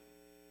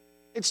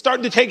 It's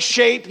starting to take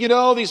shape,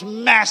 these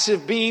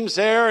massive beams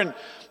there. And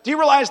do you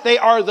realize they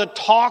are the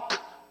talk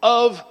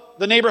of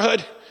the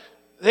neighborhood?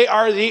 They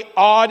are the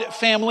odd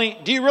family.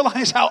 Do you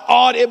realize how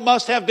odd it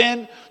must have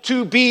been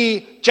to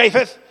be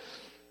Japheth?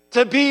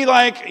 to be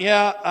like,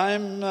 yeah,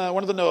 I'm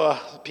one of the Noah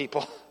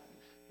people.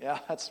 Yeah,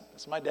 that's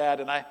my dad,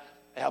 and I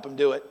help him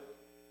do it.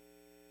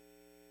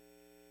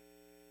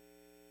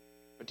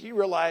 But do you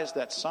realize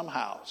that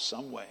somehow,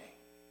 some way,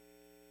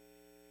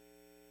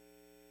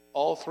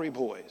 all three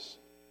boys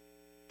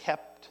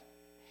kept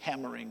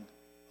hammering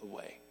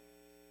away?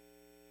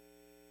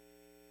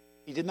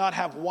 He did not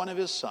have one of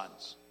his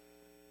sons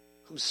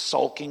who's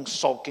sulking,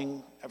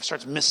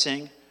 starts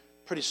missing.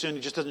 Pretty soon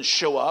he just doesn't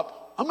show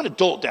up. I'm an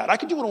adult, Dad. I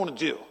can do what I want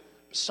to do.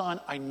 Son,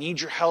 I need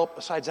your help.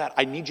 Besides that,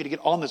 I need you to get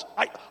on this.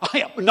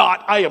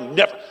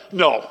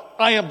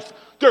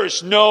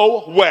 There's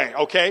no way,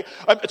 okay?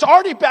 It's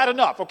already bad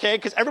enough, okay?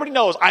 Because everybody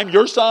knows I'm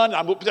your son.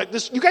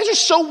 You guys are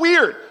so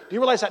weird. Do you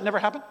realize that never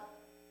happened?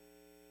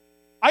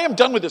 I am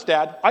done with this,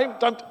 Dad. I am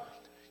done.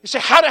 You say,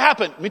 how'd it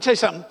happen? Let me tell you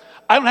something.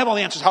 I don't have all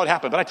the answers how it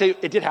happened, but I tell you,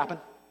 it did happen.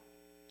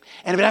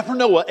 And if it happened for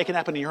Noah, it can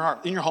happen in your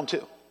heart, in your home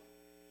too.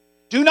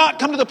 Do not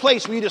come to the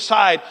place where you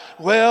decide,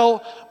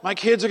 well, my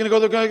kids are going to go,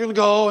 they're going to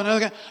go.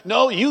 And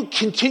no, you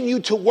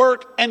continue to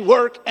work and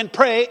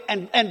pray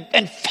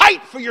and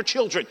fight for your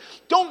children.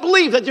 Don't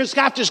believe that you're just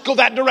going to have to go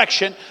that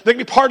direction. They're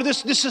going to be part of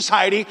this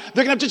society.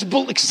 They're going to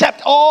just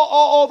accept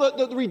all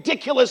the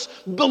ridiculous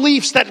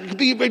beliefs that could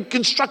be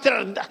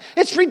constructed.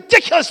 It's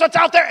ridiculous what's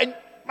out there. And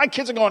my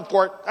kids are going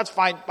for it. That's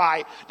fine.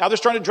 Bye. Now they're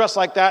starting to dress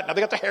like that. Now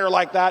they got the hair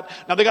like that.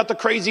 Now they got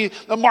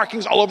the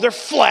markings all over their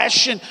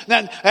flesh. And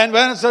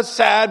that's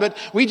sad. But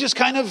we just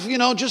kind of,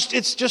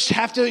 just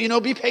have to,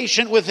 be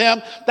patient with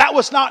him. That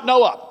was not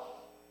Noah.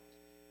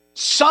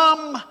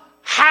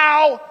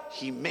 Somehow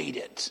he made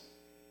it.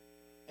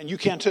 And you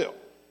can too.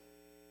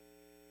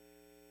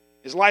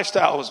 His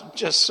lifestyle was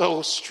just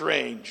so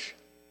strange.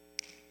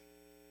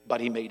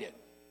 But he made it.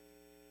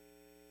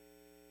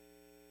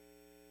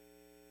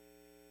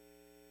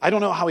 I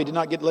don't know how he did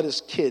not let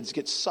his kids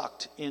get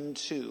sucked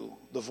into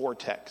the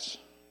vortex.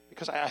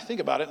 Because I think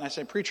about it and I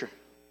say, preacher,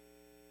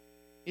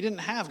 he didn't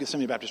have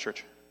Gethsemane Baptist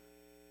Church.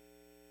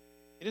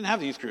 He didn't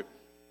have the youth group.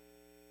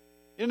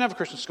 He didn't have a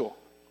Christian school.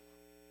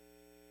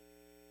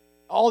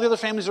 All the other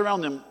families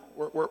around them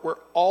were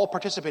all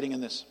participating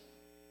in this.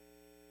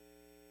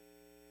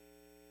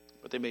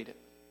 But they made it.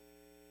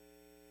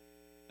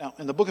 Now,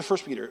 in the book of 1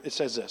 Peter, it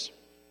says this.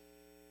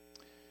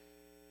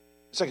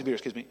 2 Peter,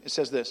 it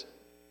says this.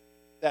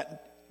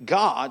 That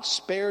God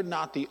spared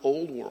not the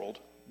old world,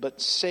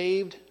 but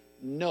saved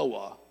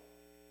Noah,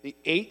 the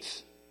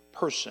eighth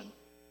person,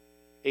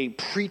 a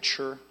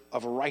preacher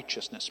of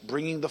righteousness,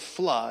 bringing the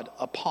flood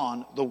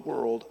upon the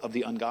world of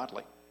the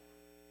ungodly.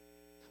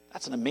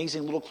 That's an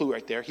amazing little clue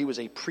right there. He was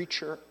a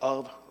preacher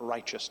of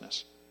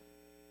righteousness.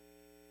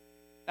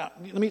 Now,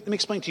 let me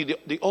explain to you.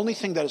 The only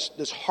thing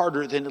that's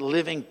harder than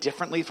living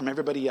differently from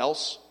everybody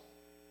else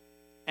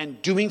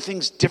and doing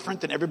things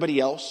different than everybody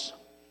else,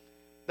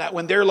 that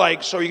when they're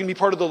like, so are you going to be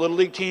part of the Little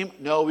League team?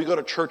 No, we go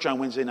to church on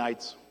Wednesday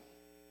nights.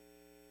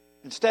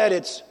 Instead,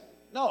 it's,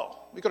 no,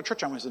 we go to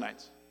church on Wednesday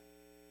nights.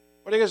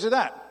 Why do you guys do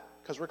that?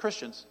 Because we're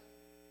Christians.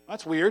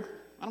 That's weird.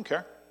 I don't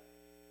care.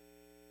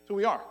 That's who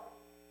we are.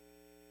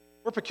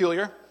 We're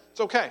peculiar.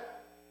 It's okay.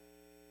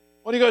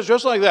 Why do you guys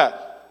dress like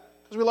that?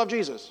 Because we love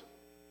Jesus.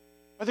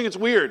 I think it's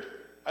weird.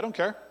 I don't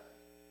care.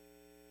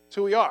 It's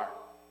who we are.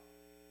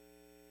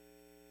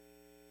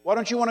 Why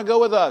don't you want to go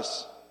with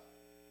us?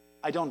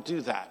 I don't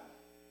do that.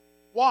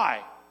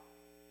 Why?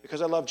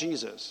 Because I love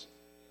Jesus.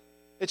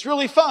 It's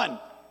really fun.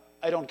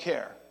 I don't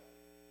care.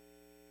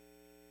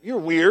 You're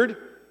weird.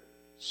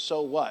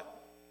 So what?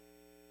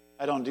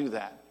 I don't do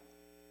that.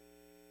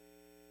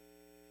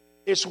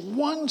 It's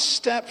one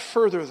step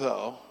further,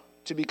 though,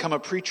 to become a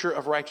preacher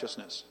of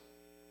righteousness.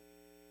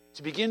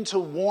 To begin to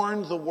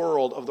warn the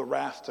world of the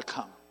wrath to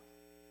come.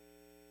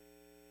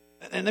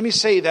 And let me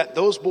say that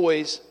those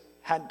boys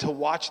had to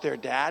watch their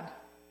dad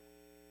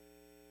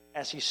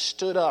as he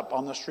stood up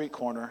on the street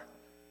corner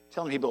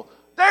telling people,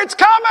 "It's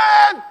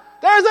coming!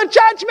 There's a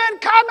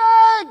judgment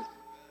coming!"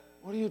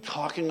 What are you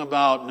talking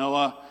about,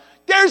 Noah?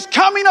 There's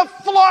coming a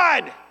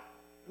flood!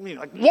 I mean,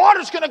 like,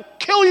 water's going to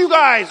kill you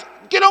guys!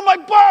 Get on my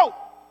boat!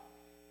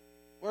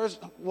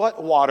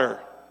 What water?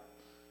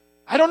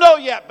 I don't know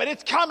yet, but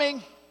it's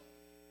coming.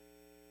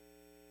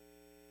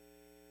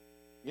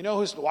 You know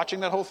who's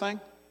watching that whole thing?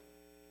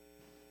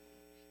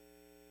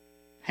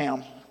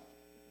 Ham.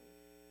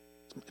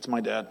 It's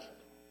my dad.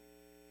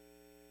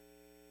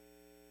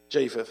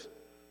 Japheth.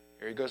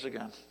 Here he goes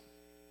again.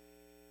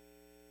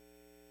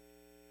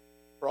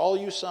 For all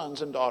you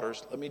sons and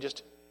daughters, let me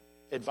just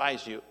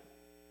advise you.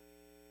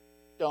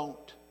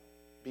 Don't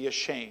be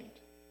ashamed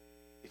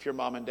if your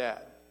mom and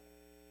dad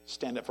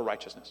stand up for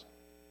righteousness.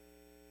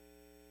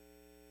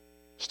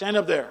 Stand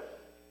up there.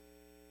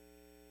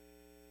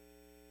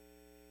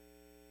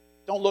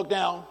 Don't look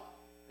down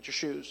at your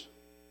shoes.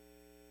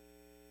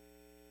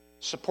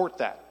 Support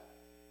that.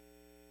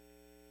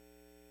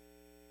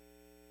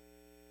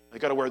 I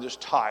got to wear this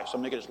tie, so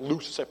I'm going to make it as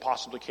loose as I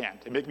possibly can.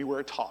 They make me wear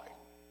a tie.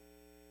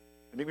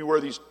 They make me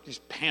wear these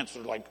pants that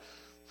are like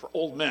for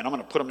old men. I'm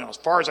going to put them down as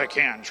far as I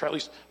can. Try at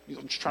least,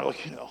 just try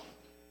to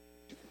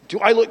do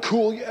I look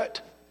cool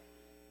yet?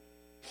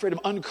 Afraid I'm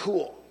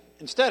uncool.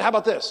 Instead, how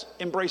about this?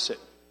 Embrace it.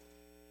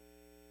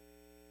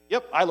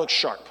 Yep, I look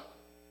sharp.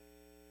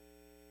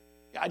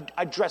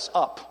 I dress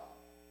up.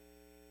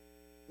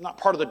 I'm not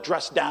part of the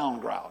dress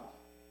down crowd.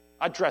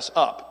 I dress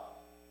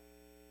up.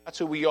 That's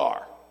who we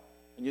are.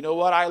 And you know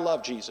what? I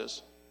love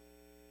Jesus.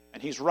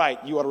 And he's right.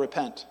 You ought to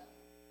repent.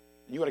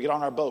 And you ought to get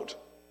on our boat.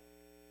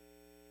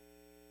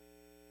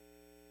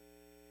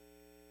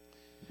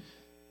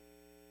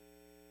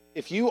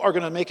 If you are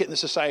going to make it in the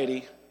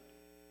society,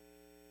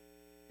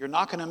 you're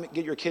not going to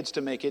get your kids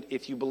to make it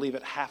if you believe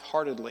it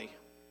half-heartedly.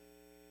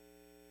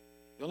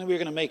 The only way you're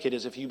going to make it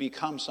is if you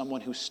become someone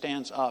who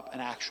stands up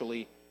and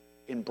actually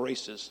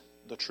embraces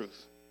the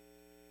truth.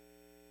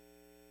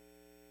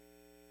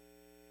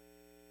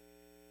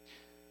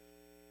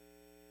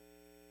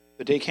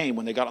 The day came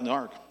when they got on the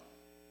ark.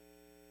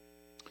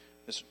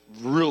 This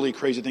really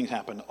crazy thing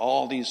happened.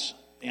 All these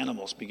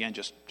animals began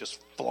just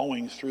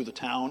flowing through the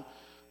town,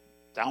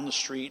 down the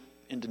street,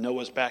 into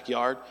Noah's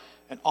backyard,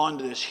 and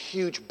onto this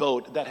huge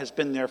boat that has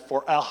been there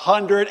for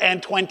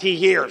 120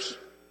 years.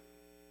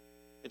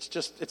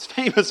 It's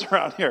famous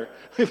around here.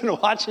 We've been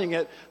watching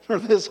it for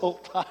this whole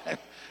time.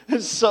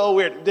 It's so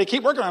weird. They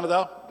keep working on it,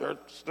 though.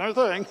 It's their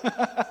thing.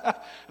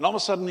 And all of a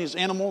sudden, these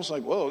animals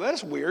like, whoa,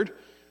 that's weird.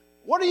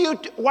 Why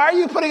are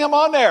you putting them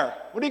on there?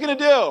 What are you going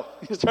to do?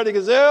 You starting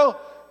a zoo?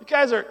 You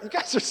guys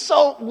are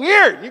so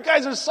weird. You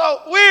guys are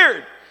so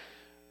weird.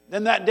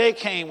 Then that day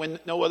came when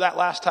Noah that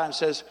last time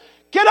says,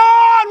 get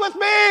on with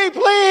me,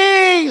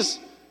 please.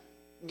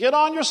 Get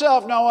on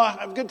yourself, Noah.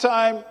 Have a good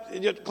time.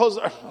 You close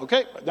the...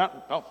 Okay.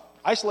 No.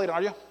 Isolated,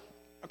 are you?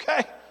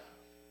 Okay.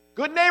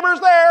 Good neighbors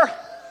there.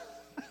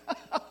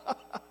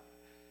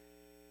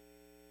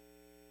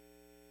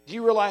 Do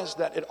you realize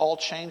that it all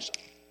changed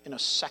in a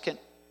second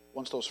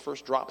once those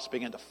first drops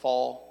began to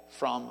fall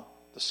from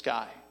the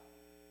sky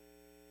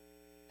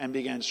and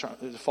began to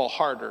fall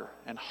harder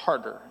and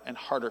harder and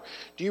harder?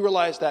 Do you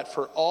realize that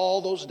for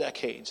all those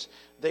decades,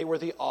 they were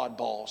the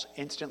oddballs?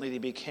 Instantly, they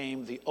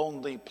became the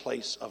only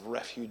place of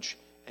refuge,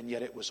 and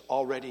yet it was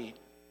already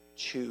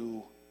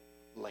too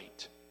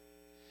late.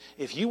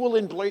 If you will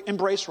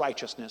embrace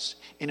righteousness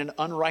in an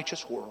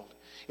unrighteous world,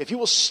 if you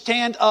will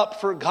stand up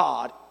for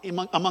God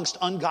amongst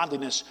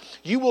ungodliness,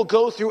 you will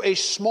go through a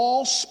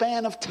small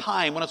span of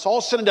time. When it's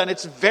all said and done,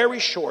 it's very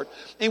short,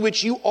 in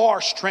which you are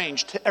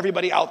strange to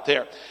everybody out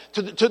there.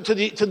 To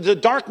the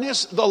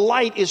darkness, the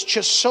light is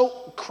just so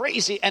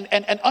crazy and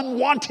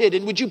unwanted.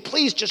 And would you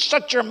please just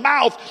shut your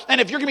mouth?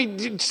 And if you're going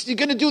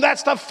to do that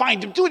stuff,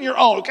 fine. Do it on your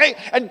own, okay?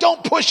 And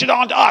don't push it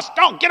on to us.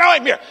 Don't get out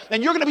of here.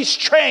 And you're going to be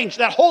strange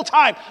that whole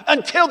time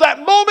until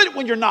that moment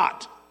when you're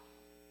not.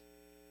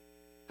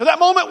 To that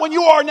moment when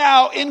you are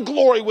now in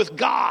glory with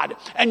God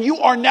and you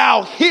are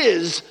now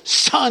his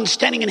son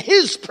standing in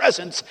his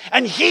presence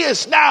and he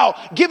is now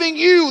giving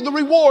you the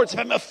rewards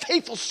of a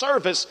faithful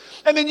service.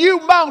 And then you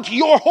mount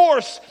your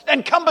horse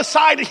and come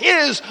beside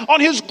his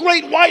on his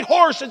great white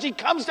horse as he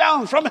comes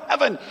down from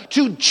heaven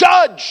to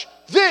judge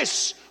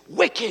this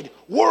wicked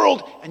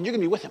world, and you're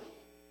going to be with him.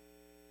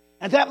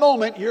 At that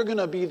moment, you're going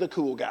to be the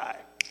cool guy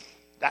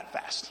that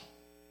fast.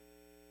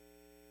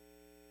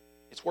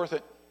 It's worth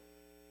it.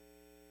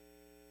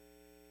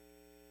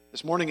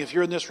 This morning, if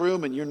you're in this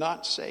room and you're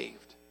not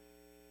saved,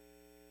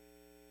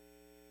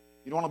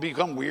 you don't want to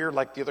become weird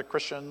like the other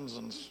Christians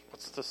and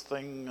what's this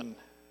thing? And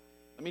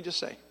let me just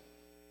say,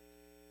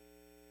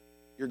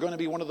 you're going to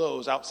be one of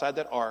those outside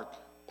that ark,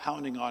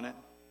 pounding on it.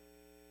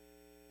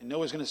 And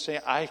Noah's going to say,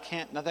 I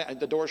can't, nothing,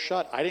 the door's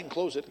shut. I didn't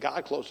close it.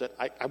 God closed it.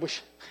 I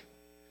wish.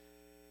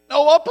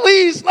 Noah,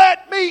 please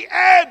let me in.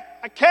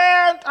 I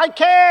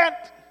can't.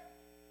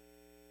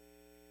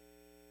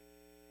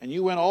 And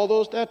you went all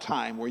that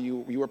time where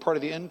you were part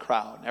of the in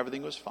crowd and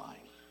everything was fine.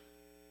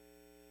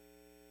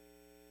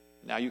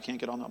 Now you can't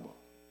get on the boat.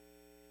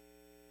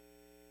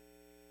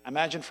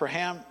 Imagine for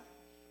Ham,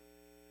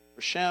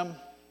 for Shem,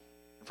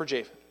 and for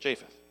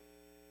Japheth,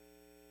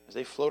 as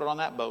they floated on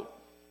that boat,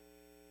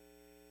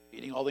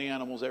 eating all the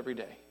animals every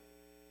day,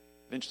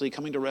 eventually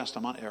coming to rest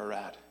on Mount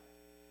Ararat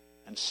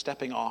and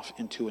stepping off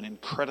into an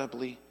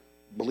incredibly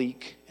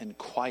bleak and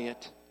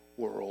quiet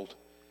world.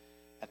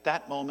 At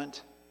that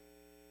moment,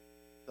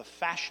 the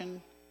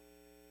fashion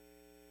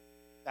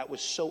that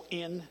was so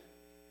in,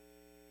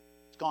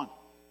 it's gone.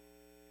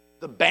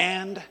 The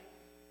band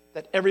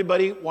that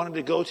everybody wanted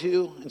to go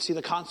to and see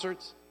the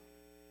concerts,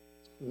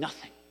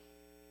 nothing.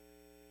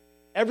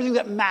 Everything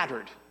that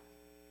mattered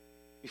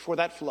before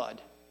that flood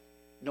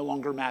no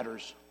longer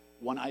matters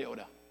one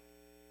iota.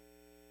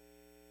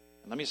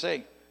 And let me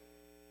say,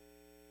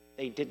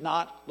 they did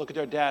not look at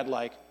their dad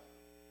like,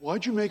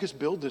 why'd you make us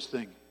build this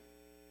thing?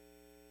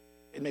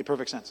 It made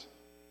perfect sense.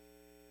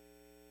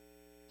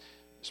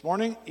 This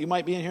morning, you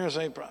might be in here and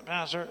say,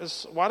 Pastor,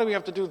 why do we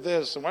have to do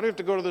this? And why do we have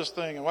to go to this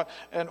thing?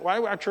 And why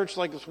are our church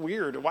like this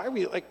weird? Why are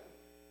we like...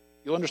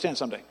 You'll understand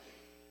someday.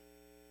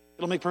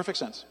 It'll make perfect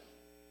sense.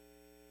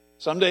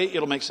 Someday,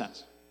 it'll make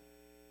sense.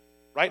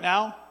 Right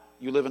now,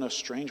 you live in a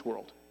strange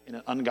world, in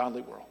an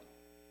ungodly world.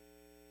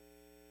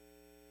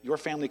 Your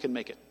family can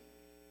make it.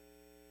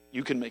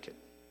 You can make it.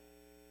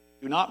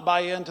 Do not buy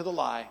into the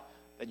lie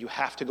that you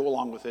have to go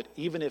along with it,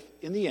 even if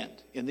in the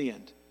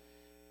end,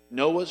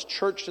 Noah's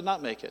church did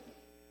not make it.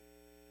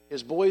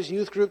 His boys'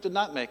 youth group did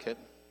not make it.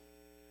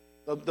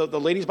 The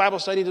ladies' Bible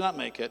study did not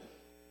make it.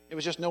 It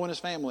was just Noah and his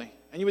family.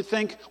 And you would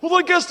think, well,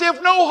 I guess they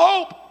have no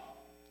hope.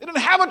 They didn't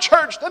have a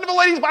church. They didn't have a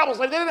ladies' Bible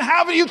study. They didn't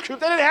have a youth group.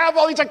 They didn't have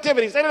all these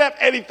activities. They didn't have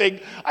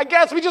anything. I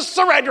guess we just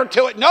surrender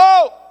to it.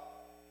 No.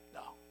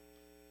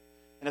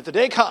 And if the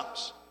day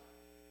comes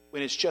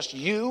when it's just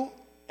you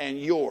and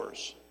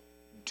yours,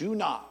 do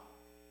not,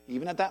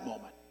 even at that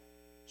moment,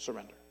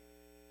 surrender.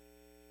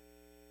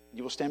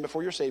 You will stand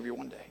before your Savior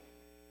one day,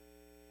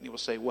 and he will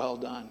say, well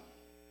done,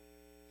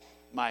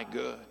 my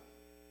good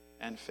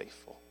and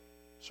faithful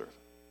servant.